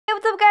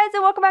up guys,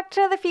 and welcome back to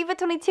another FIFA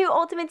 22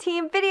 Ultimate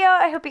Team video.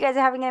 I hope you guys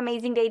are having an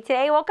amazing day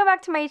today. Welcome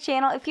back to my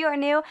channel. If you are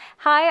new,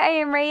 hi, I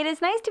am Ray. It is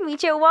nice to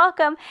meet you.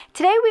 Welcome.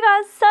 Today we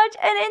got such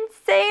an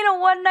insane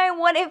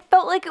 191. It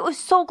felt like it was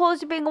so close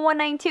to being a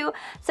 192.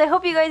 So I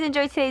hope you guys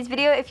enjoyed today's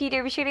video. If you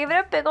do, be sure to give it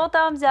a big old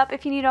thumbs up.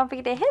 If you do, don't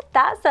forget to hit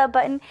that sub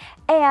button.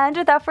 And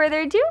without further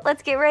ado,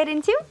 let's get right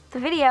into the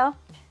video.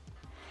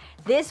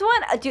 This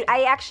one, dude,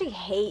 I actually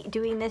hate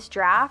doing this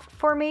draft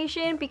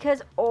formation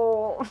because,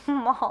 oh,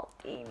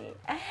 Maldini.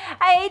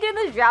 I hate doing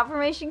this draft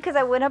formation because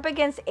I went up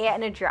against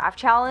Ant in a draft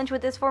challenge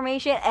with this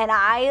formation and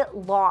I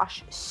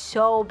lost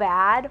so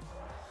bad.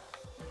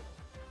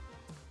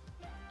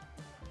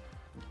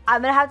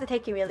 I'm going to have to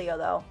take Emilio,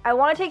 though. I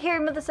want to take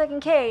him with the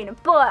second Kane,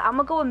 but I'm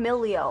going to go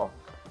Emilio.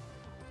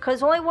 Because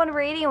it's only one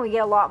rating and we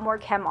get a lot more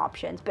chem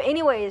options. But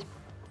anyways,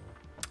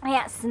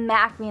 Ant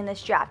smacked me in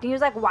this draft. And he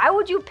was like, why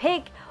would you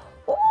pick...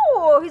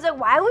 Oh, he's like,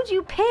 why would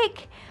you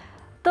pick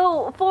the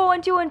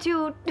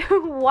 4-1-2-1-2?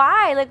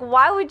 Why? Like,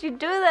 why would you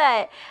do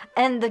that?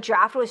 And the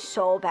draft was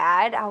so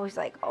bad. I was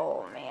like,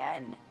 oh,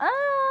 man.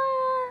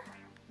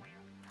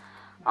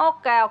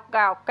 Okay.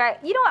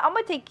 You know what? I'm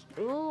gonna take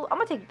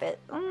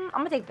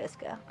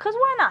Visca. Cause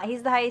why not?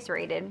 He's the highest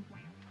rated.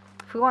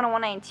 If we want a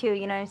 192,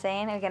 you know what I'm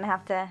saying? We're gonna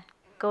have to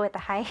go with the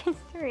highest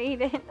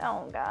rated.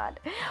 Oh God.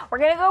 We're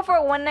gonna go for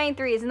a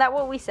 193. Isn't that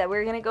what we said we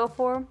were gonna go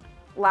for?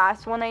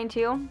 Last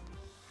 192.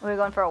 We're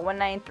going for a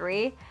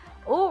 193.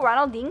 Ooh,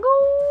 Ronaldinho.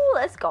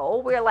 Let's go.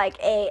 We're like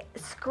a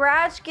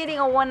scratch getting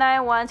a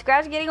 191,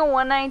 scratch getting a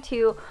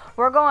 192.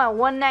 We're going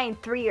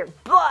 193 or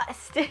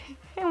bust.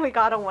 And we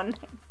got a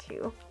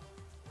 192.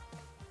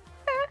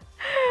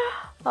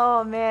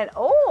 Oh, man.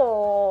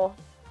 Oh.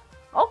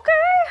 Okay.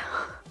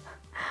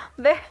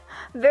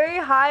 Very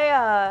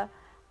high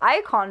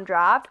icon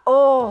draft.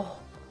 Oh.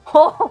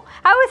 Oh.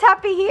 I was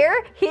happy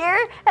here,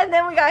 and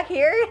then we got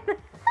here.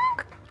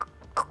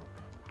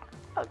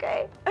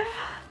 Okay,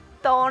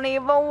 don't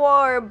even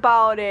worry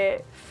about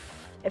it.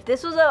 If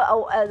this was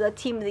a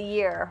team of the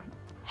year,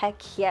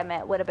 heck yeah,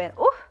 man, it would have been.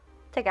 Ooh,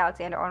 take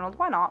Alexander Arnold.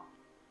 Why not?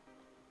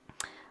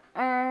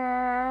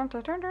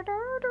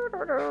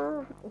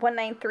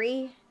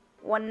 193,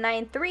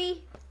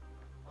 193.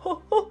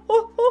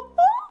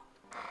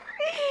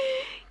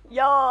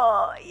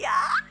 Yo,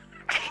 yeah.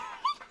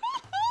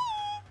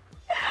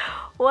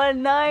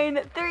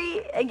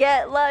 193.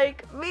 Get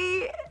like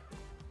me.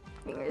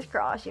 Fingers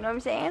crossed. You know what I'm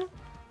saying?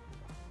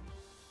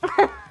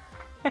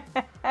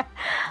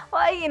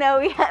 Well, you know,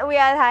 we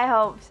had high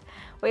hopes.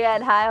 We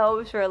had high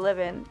hopes for a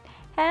living.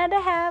 Had to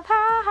have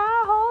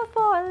high hopes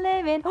for a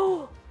living.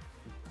 Oh,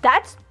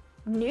 that's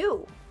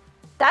new.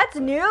 That's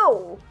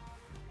new.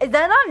 Is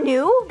that not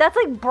new? That's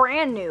like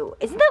brand new.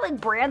 Isn't that like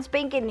brand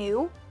spanking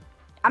new?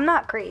 I'm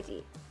not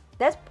crazy.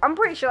 I'm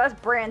pretty sure that's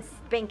brand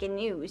spanking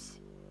news.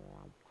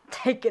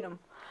 Taking him.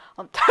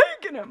 I'm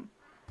taking him.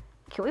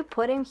 Can we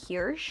put him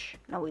here?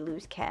 No, we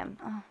lose Chem.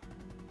 Oh.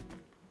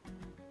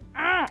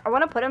 I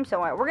want to put him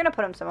somewhere. We're going to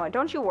put him somewhere.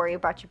 Don't you worry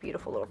about your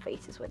beautiful little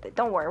faces with it.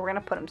 Don't worry. We're going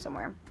to put him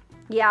somewhere.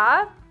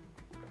 Yeah?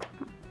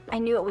 I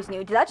knew it was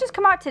new. Did that just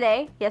come out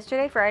today?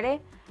 Yesterday? Friday?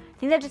 I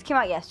think that just came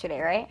out yesterday,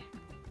 right?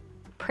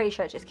 Pretty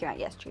sure it just came out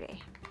yesterday.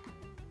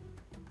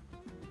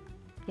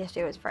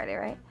 Yesterday was Friday,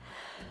 right?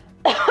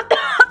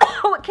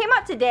 Oh, it came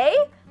out today?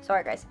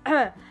 Sorry, guys.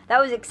 That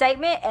was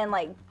excitement and,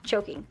 like,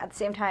 choking at the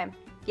same time.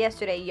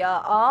 Yesterday,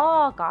 yeah.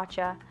 Oh,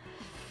 gotcha.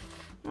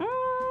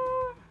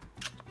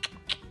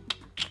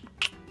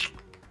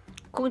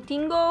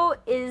 Coutinho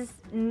is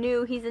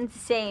new. He's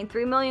insane.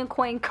 3 million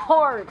coin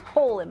card.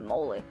 Holy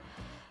moly.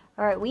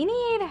 Alright, we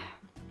need...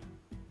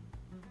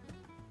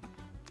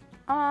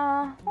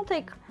 I'll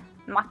take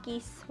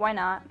Makis. Why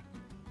not?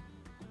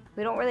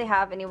 We don't really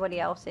have anybody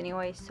else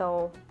anyway,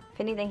 so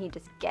if anything, he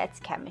just gets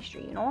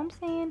chemistry. You know what I'm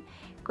saying?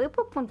 Can we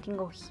put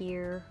Coutinho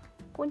here?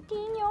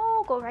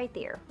 Coutinho, go right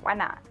there. Why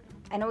not?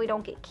 I know we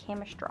don't get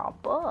chemistry,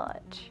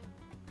 but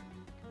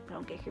we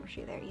don't get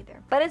chemistry there either.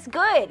 But it's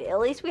good. At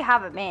least we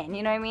have him in.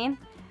 You know what I mean?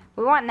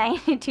 We want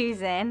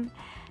 92s in.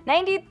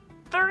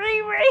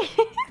 93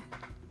 rated.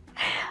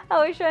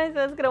 I was trying to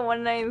say it's gonna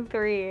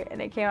 193,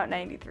 and it came out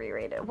 93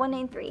 rated.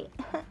 193.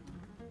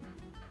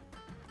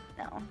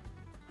 No.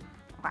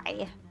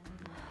 Why?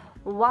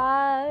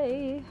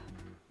 Why?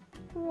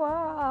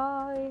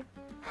 Why?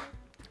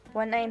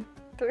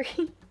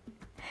 193.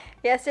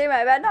 Yesterday,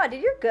 my bad. No,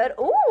 dude, you're good.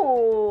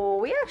 Ooh,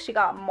 we actually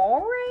got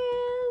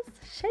Morez.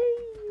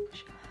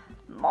 Sheesh.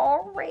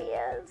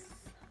 Morez.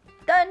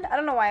 Done. I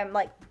don't know why I'm,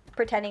 like,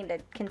 pretending to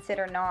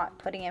consider not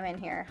putting him in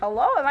here.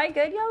 Hello, am I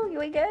good, yo? You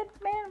we good?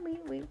 Man, we.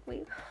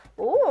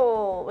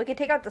 Ooh, we could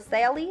take out the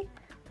Sally.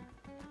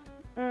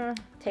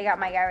 Take out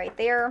my guy right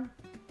there.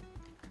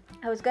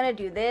 I was gonna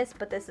do this,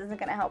 but this isn't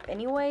gonna help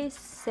anyway.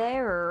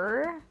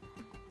 Sir.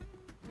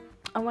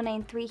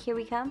 193, here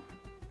we come.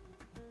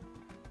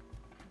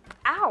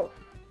 Ow!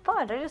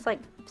 Fudge, I just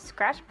like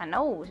scratched my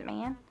nose,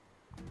 man.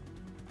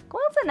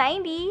 Well, it's a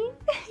 90.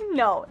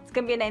 No, it's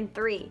gonna be a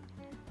 93.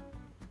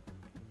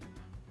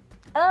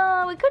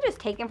 We could just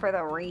take him for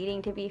the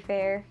rating, to be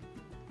fair.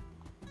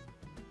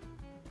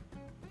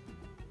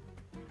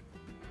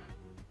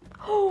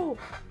 Ooh.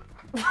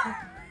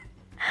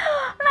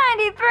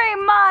 93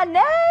 money.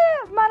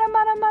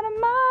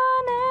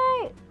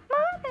 Money.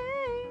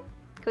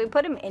 Can we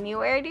put him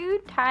anywhere,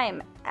 dude?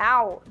 Time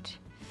out.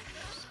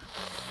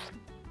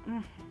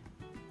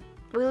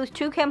 We lose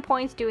 2 chem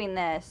points doing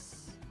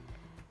this.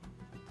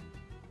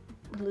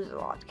 We lose a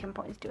lot of chem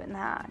points doing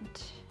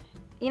that.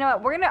 You know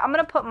what? I'm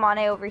gonna put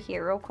Mane over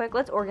here real quick.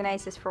 Let's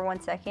organize this for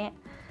 1 second.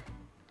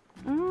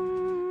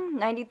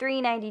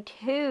 93,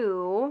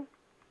 92,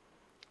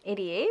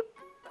 88,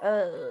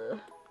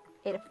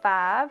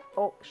 85.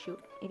 Oh shoot,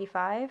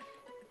 85.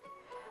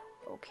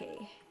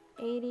 Okay,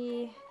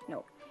 80.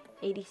 No,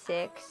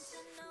 86,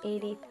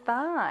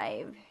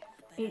 85,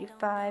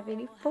 85,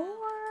 84.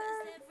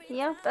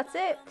 Yeah, that's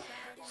it.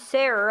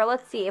 Sarah,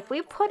 let's see. If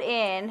we put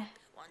in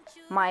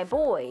my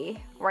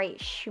boy, right,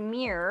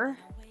 Schmear,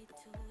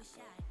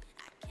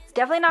 it's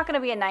definitely not going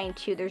to be a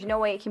 92. There's no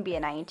way it can be a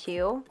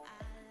 92.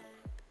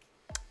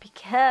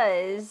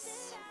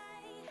 Because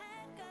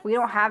we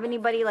don't have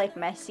anybody like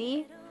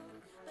Messi.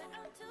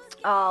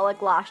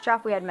 Like last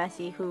draft, we had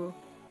Messi who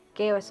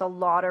gave us a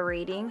lot of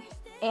rating.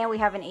 And we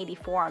have an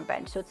 84 on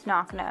bench, so it's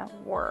not going to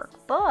work.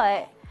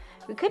 But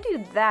we could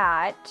do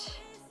that.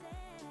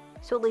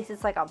 So at least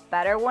it's like a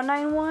better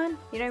 191. You know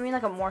what I mean?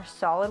 Like a more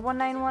solid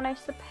 191, I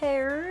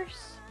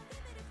suppose.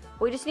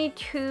 We just need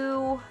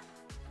 2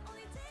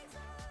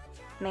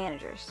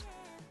 managers.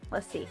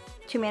 Let's see.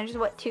 2 managers?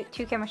 What?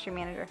 Two chemistry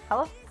manager.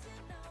 Hello?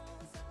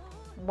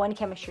 1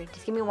 chemistry.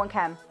 Just give me 1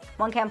 chem.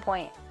 1 chem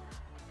point.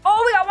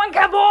 Oh, we got 1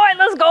 chem point!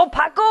 Let's go,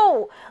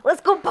 Paco! Let's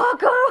go,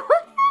 Paco!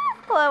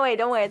 Oh, wait,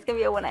 don't worry. It's going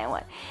to be a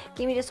 191.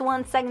 Give me just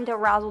 1 second to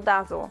razzle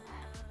dazzle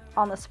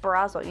on the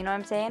Sparazzle. You know what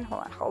I'm saying?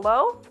 Hold on.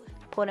 Hello?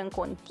 Put in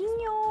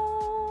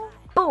continue.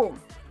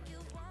 Boom.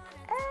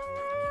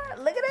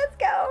 Look at us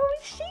go.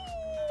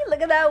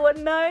 Look at that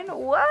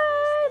 191.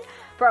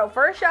 Bro,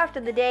 first draft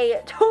of the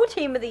day, 2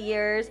 team of the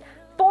years,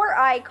 4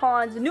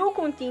 icons, no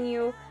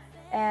continue,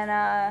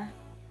 and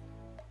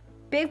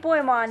big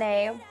boy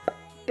Mane,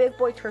 big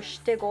boy Ter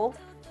Stegen.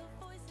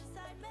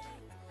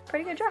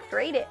 Pretty good draft.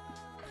 Rate it.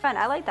 Fun.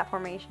 I like that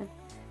formation.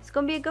 It's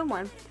gonna be a good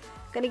one.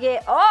 Gonna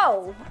get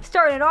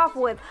starting off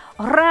with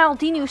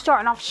Ronaldinho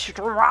starting off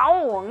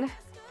strong.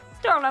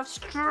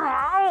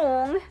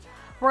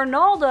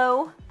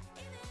 Ronaldo.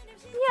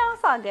 Yeah,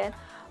 that's all good.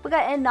 We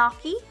got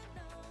Inaki.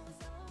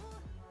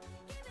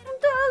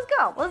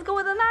 Let's go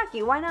with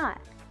Inaki. Why not?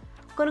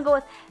 I'm gonna go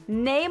with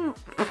name.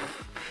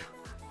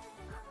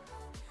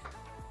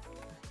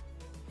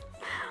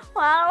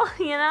 Well,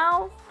 you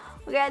know,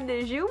 we got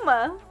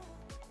Dejuma.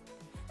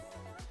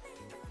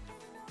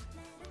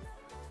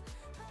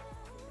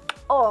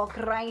 Oh,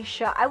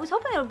 Gransha. I was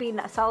hoping it would be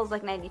Sal's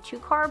like 92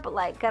 card, but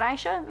like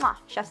Gransha,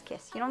 chef's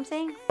kiss. You know what I'm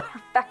saying?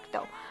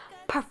 Perfecto.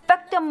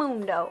 Perfecto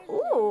mundo.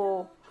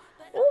 Ooh.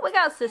 Ooh, we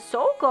got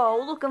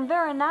Sissoko looking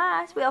very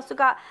nice. We also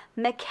got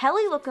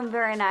McKelly looking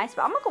very nice.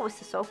 But I'm going to go with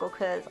Sissoko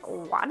because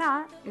why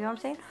not? You know what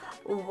I'm saying?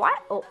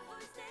 What? Oh.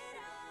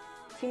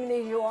 Team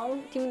de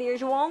Juan?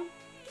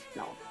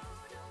 No.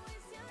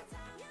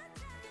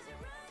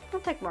 I'll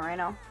take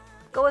Moreno.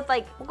 We'll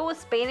go with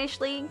Spanish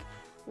League.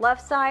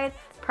 Left side.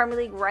 Premier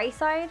League right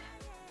side.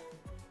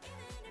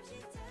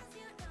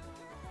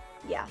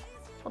 Yeah.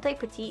 We'll take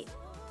Petit.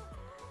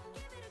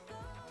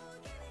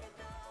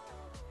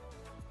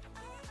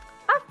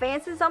 I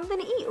fancy something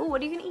to eat. Ooh,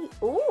 what are you gonna eat?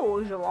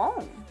 Ooh,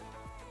 Geelong.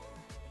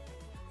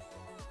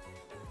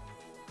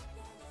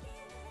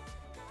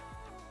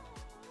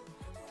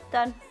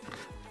 Done.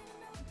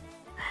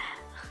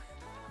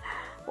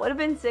 Would have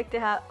been sick to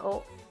have.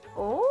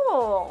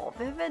 Oh,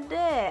 Vivid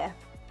there.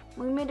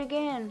 We meet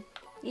again.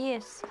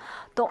 Yes.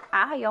 Don't.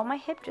 Yo, my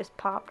hip just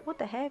popped. What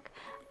the heck?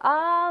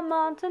 I'm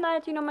on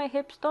tonight. You know my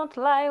hips don't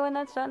lie when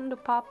that's starting to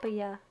pop.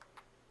 Yeah.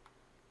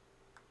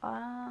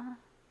 I'm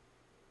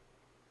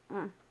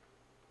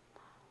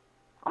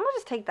gonna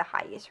just take the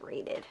highest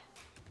rated.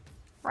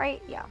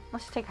 Right? Yeah.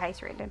 Let's just take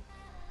highest rated.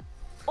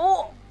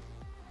 Oh!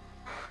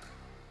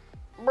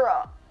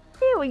 Bruh.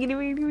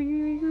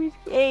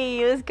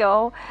 Hey, let's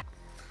go.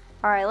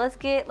 Alright, let's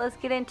get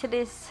into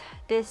this.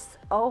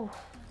 Oh.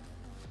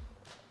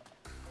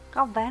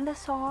 Got Van der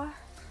Sar.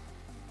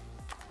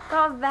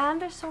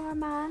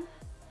 Man.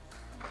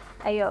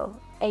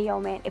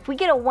 Ayo, man. If we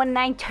get a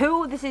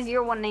 192, this is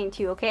your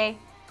 192, okay?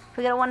 If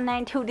we get a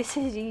 192, this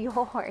is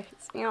yours.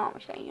 You know what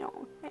I'm saying?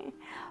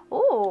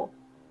 Oh,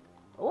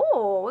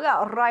 we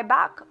got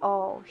Ryback.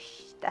 Oh,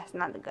 that's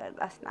not a good look.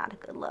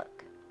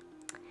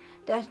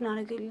 That's not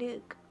a good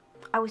look.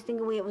 I was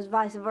thinking it was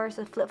vice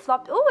versa,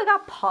 flip-flopped. Oh, we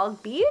got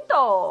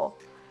Pogbito.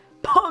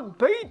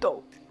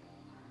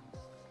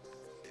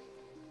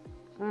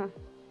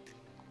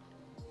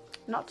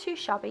 Not too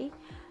shabby.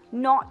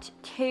 Not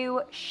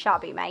too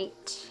shabby,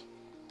 mate.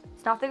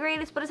 It's not the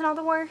greatest, but it's not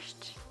the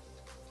worst.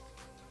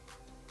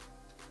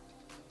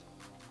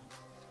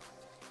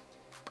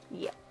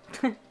 Yeah.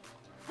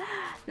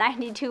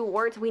 92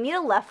 words. We need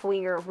a left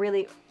winger,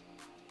 really.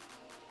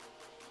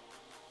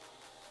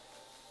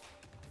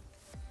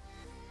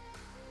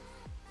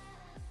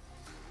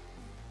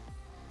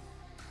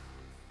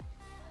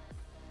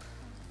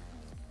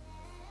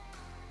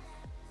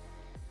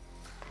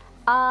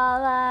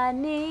 All I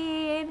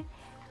need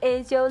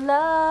is your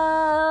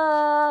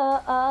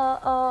love.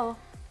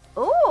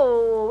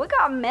 Oh, we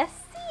got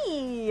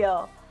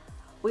Messi.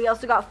 We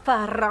also got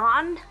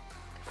Ferranito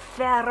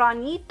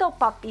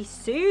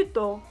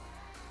Papicito.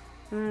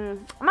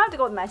 I'm gonna have to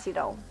go with Messi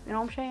though. You know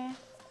what I'm saying?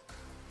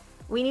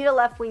 We need a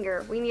left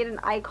winger. We need an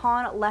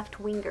icon left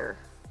winger.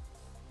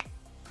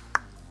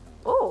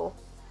 Oh,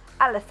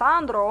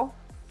 Alessandro.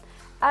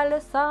 Oh.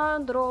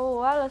 Alessandro.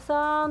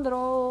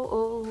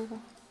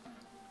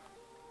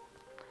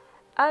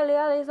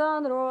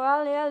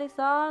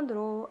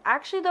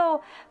 Actually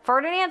though,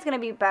 Ferdinand's gonna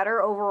be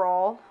better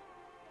overall.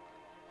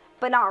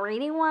 But not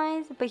rating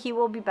wise, but he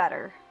will be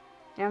better.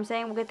 You know what I'm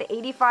saying? We'll get the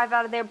 85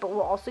 out of there, but we'll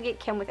also get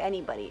Kim with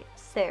anybody.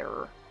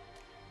 Sir.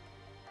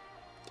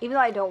 Even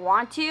though I don't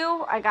want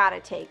to, I gotta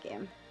take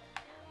him.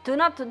 Did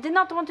not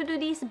want to do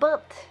this,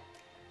 but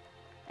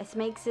this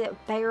makes it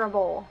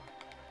bearable.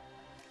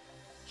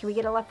 Can we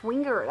get a left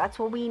winger? That's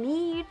what we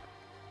need.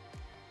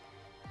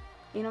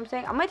 You know what I'm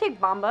saying? I'm gonna take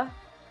Bamba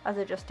as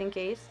a just in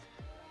case.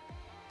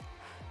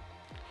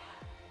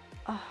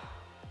 Oh.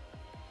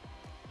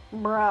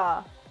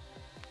 Bruh.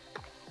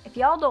 If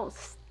y'all don't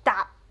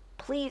stop,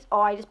 please. Oh,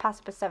 I just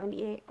passed up a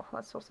 78. Oh,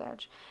 that's so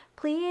sad.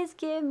 Please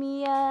give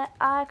me an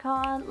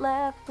icon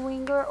left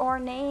winger or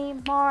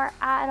Neymar.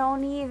 I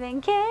don't even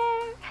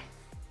care.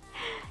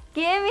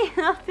 Give me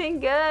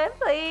nothing good,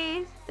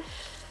 please.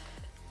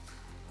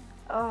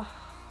 Oh,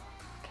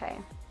 okay.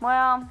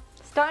 Well,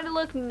 starting to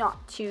look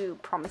not too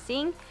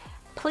promising.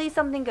 Please,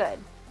 something good.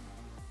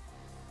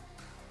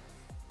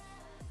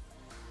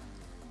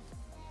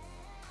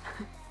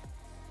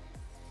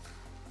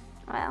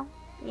 Well,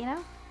 you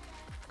know.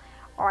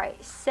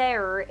 Alright,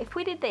 so if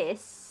we did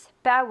this,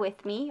 bear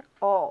with me.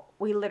 Oh,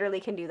 we literally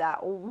can do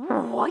that.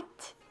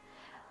 What?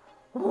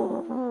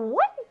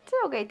 What?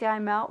 Okay,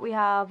 timeout. We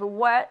have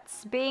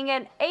Wets being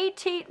an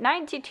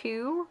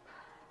 92.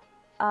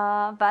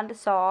 Van der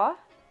Sar.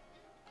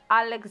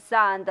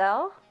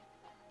 Alexander.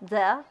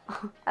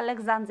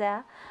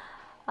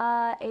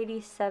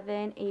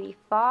 87,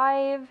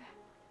 85.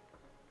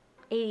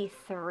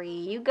 83.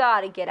 You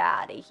gotta get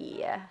out of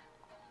here.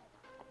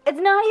 It's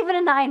not even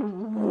a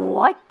 9.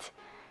 What?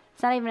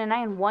 It's not even a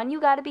 9-1. You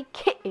gotta be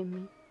kidding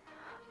me.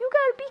 You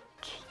gotta be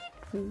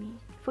kidding me.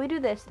 If we do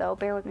this though,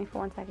 bear with me for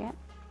 1 second.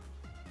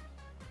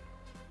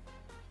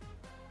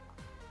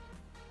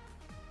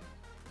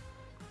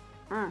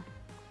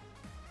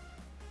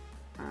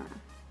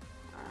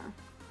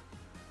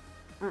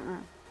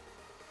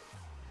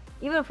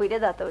 Even if we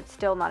did that though, it's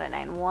still not a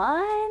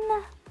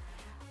 9-1.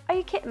 Are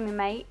you kidding me,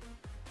 mate?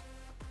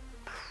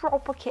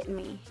 Proper kidding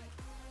me.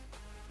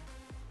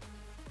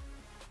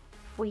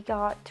 We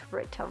got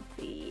rid of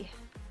the...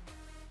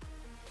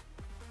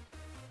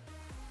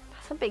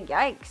 That's a big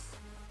yikes.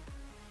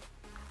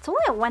 It's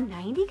only a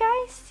 190,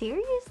 guys?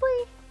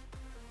 Seriously?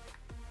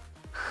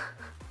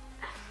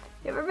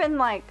 You ever been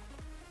like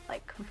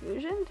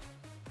confusion?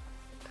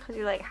 Because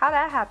you're like, how'd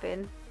that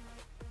happen?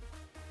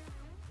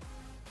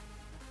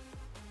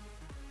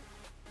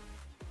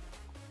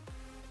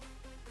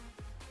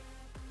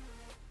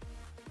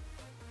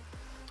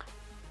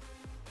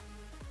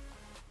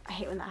 I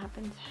hate when that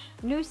happens.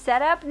 New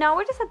setup? No,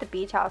 we're just at the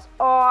beach house.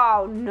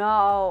 Oh,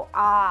 no.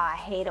 Ah, I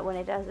hate it when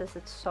it does this.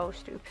 It's so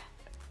stupid.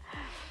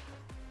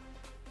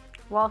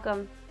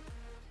 Welcome.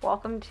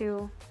 Welcome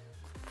to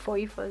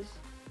Fifa's.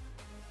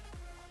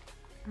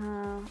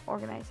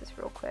 Organize this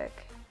real quick.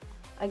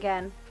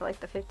 Again, for like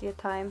the 50th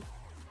time.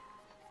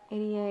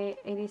 88,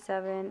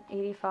 87,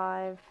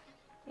 85,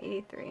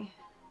 83.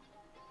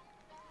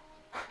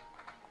 I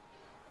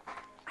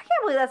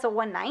can't believe that's a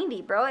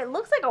 190, bro. It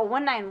looks like a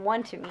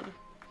 191 to me.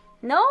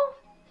 No?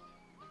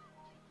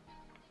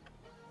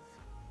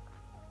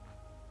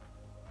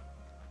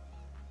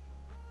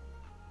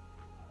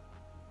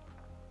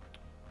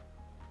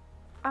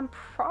 I'm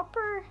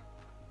proper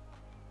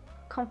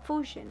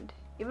confusioned.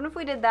 Even if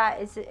we did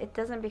that, it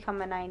doesn't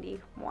become a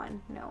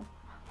 91. No.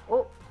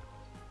 Oh.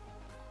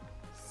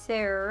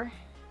 Sir.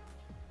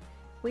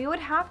 We would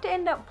have to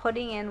end up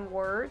putting in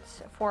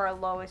words for our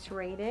lowest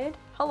rated.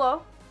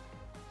 Hello?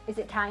 Is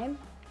it time?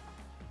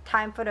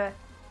 Time for the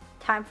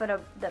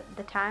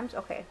times?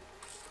 Okay.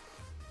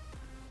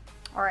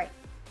 Alright.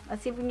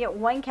 Let's see if we can get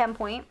 1 chem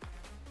point.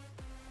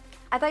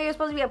 I thought you were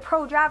supposed to be a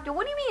pro drafter.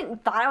 What do you mean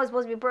thought I was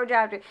supposed to be a pro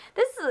drafter?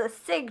 This is a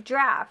sick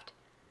draft.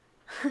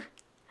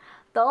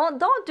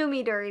 Don't do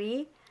me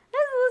dirty.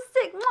 This is a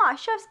sick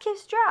chef's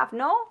kiss draft.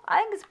 No? I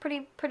think it's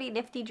a pretty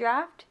nifty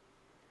draft.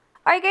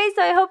 Alright guys,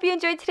 so I hope you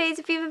enjoyed today's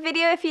FIFA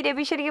video. If you did,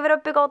 be sure to give it a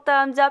big old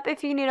thumbs up.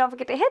 If you're new, don't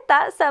forget to hit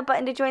that sub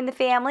button to join the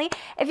family.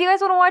 If you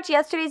guys want to watch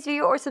yesterday's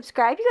video or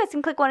subscribe, you guys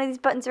can click one of these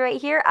buttons right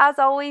here. As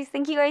always,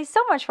 thank you guys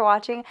so much for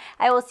watching.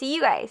 I will see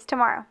you guys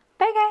tomorrow.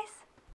 Bye guys.